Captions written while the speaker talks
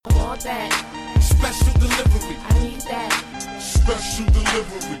want that. Special delivery. I need that. Special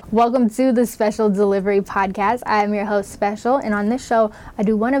delivery. Welcome to the Special Delivery Podcast. I am your host, Special, and on this show, I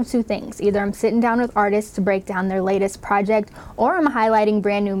do one of two things. Either I'm sitting down with artists to break down their latest project, or I'm highlighting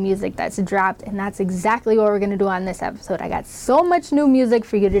brand new music that's dropped, and that's exactly what we're going to do on this episode. I got so much new music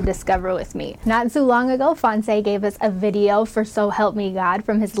for you to discover with me. Not too long ago, Phonte gave us a video for So Help Me God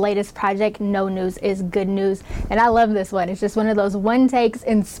from his latest project, No News is Good News, and I love this one. It's just one of those one takes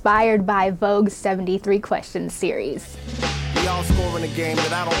inspired by Vogue's 73 Questions series. Y'all scoring a game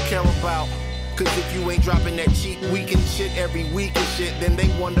that I don't care about. Cause if you ain't dropping that cheap weekend shit every week and shit, then they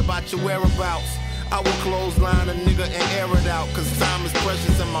wonder about your whereabouts. I will clothesline a nigga and air it out. Cause time is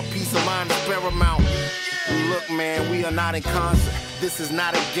precious and my peace of mind is paramount. Look man, we are not in concert. This is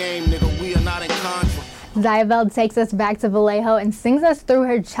not a game, nigga, we are not in contract. Zaya Veld takes us back to Vallejo and sings us through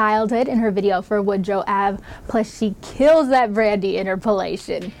her childhood in her video for Woodrow Ave. Plus, she kills that Brandy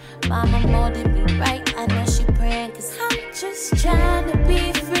interpolation. Mama molded me right, I know she praying, cause I'm just trying to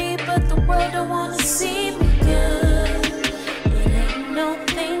be free, but the world don't wanna see me good. It ain't no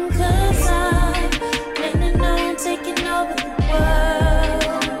thing, cause I'm planning on taking over the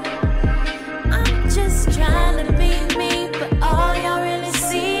world. I'm just trying to be me, but all y'all really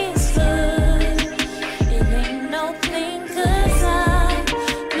see is good. It ain't no thing, cause I'm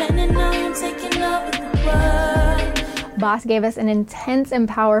planning on taking over the world. Boss gave us an intense and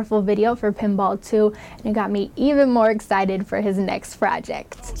powerful video for Pinball 2, and it got me even more excited for his next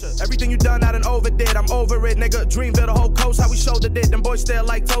project. Everything you done, I done overdid. I'm over it, nigga. Dreamed of the whole coast, how we shouldered it. Them boys still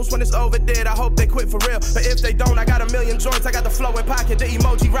like toast when it's overdid. I hope they quit for real, but if they don't, I got a million joints. I got the flow in pocket, the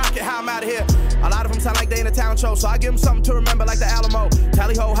emoji rocket. How I'm out of here. A lot of them sound like they in a town show, so I give them something to remember, like the Alamo.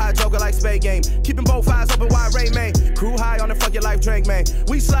 Tally ho, high joker like spade game. Keeping both eyes open wide, Ray man. Crew high on the fuck your life drink, man.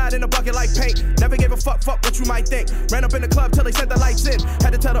 We slide in the bucket like paint. Never gave a fuck what you might think. Ran up in the club till they sent the lights in.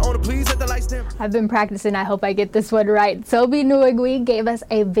 Had to tell the owner, please let the lights dim. I've been practicing, I hope I get this one right. Toby Nwigwe gave us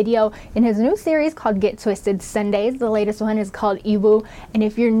a video in his new series called Get Twisted Sundays. The latest one is called Iwu. And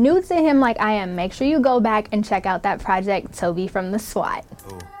if you're new to him like I am, make sure you go back and check out that project, Toby from the SWAT.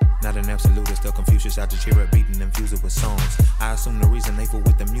 Ooh. Not an absolute, it's still Confucius out to cheer up, beating and fuse it with songs. I assume the reason they fool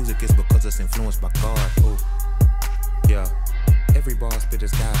with the music is because it's influenced by God. Ooh. Yeah. Every bar spit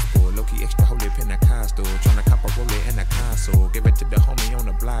is gospel. Low-key extra holy Pentecostal. Tryna cop a roller in a console. Give it to the homie on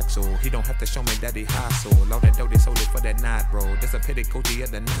the block so he don't have to show me that he hustle. All that dough they sold it for that night, bro. That's a petty Gucci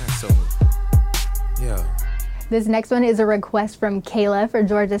of the night, so yeah. This next one is a request from Kayla for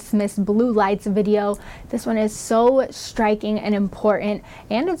Georgia Smith's Blue Lights video. This one is so striking and important,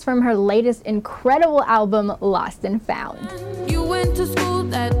 and it's from her latest incredible album, Lost and Found. You went to school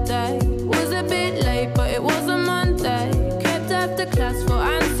that day. Was a bit late, but it was a Monday. Kept after class for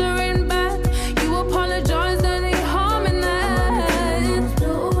answering back. You apologized and you harmonized.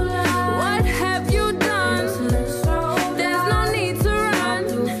 What have you done? There's no need to run.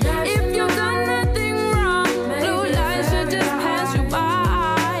 If you've done nothing wrong, blue lights should just pass you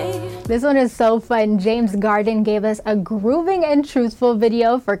by. This one is so fun. James Garden gave us a grooving and truthful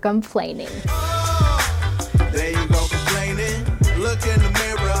video for Complaining. There you go, complaining. Look in the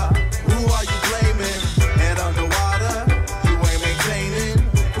mirror. Who are you blaming? Head underwater. You ain't maintaining.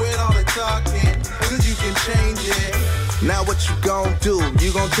 Quit all the talking, cause you can change it. Now what you gon' do?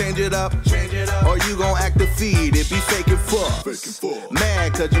 You gon' change it up? Or you gon' act defeated? Be faking fuss.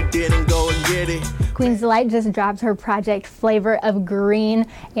 Mad cause you didn't go and get it. Queen's Delight just dropped her project Flavor of Green,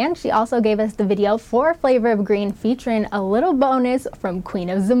 and she also gave us the video for Flavor of Green featuring a little bonus from Queen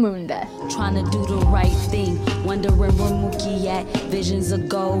of Zamunda. Trying to do the right thing, wondering where Mookie at. Visions of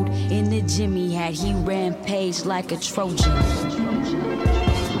gold in the Jimmy hat. He rampaged like a Trojan.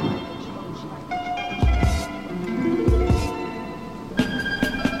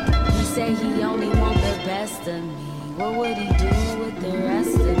 He said he only want the best of me. What would he do with the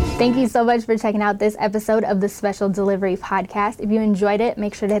rest of me? Thank you so much for checking out this episode of the Special Delivery Podcast. If you enjoyed it,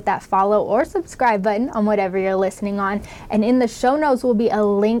 make sure to hit that follow or subscribe button on whatever you're listening on. And in the show notes will be a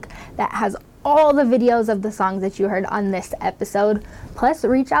link that has all the videos of the songs that you heard on this episode. Plus,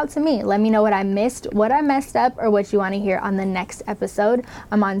 reach out to me. Let me know what I missed, what I messed up, or what you want to hear on the next episode.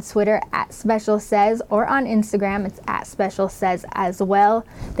 I'm on Twitter @SpecialSays, or on Instagram, it's @SpecialSays as well.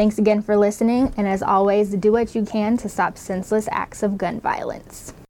 Thanks again for listening, and as always, do what you can to stop senseless acts of gun violence.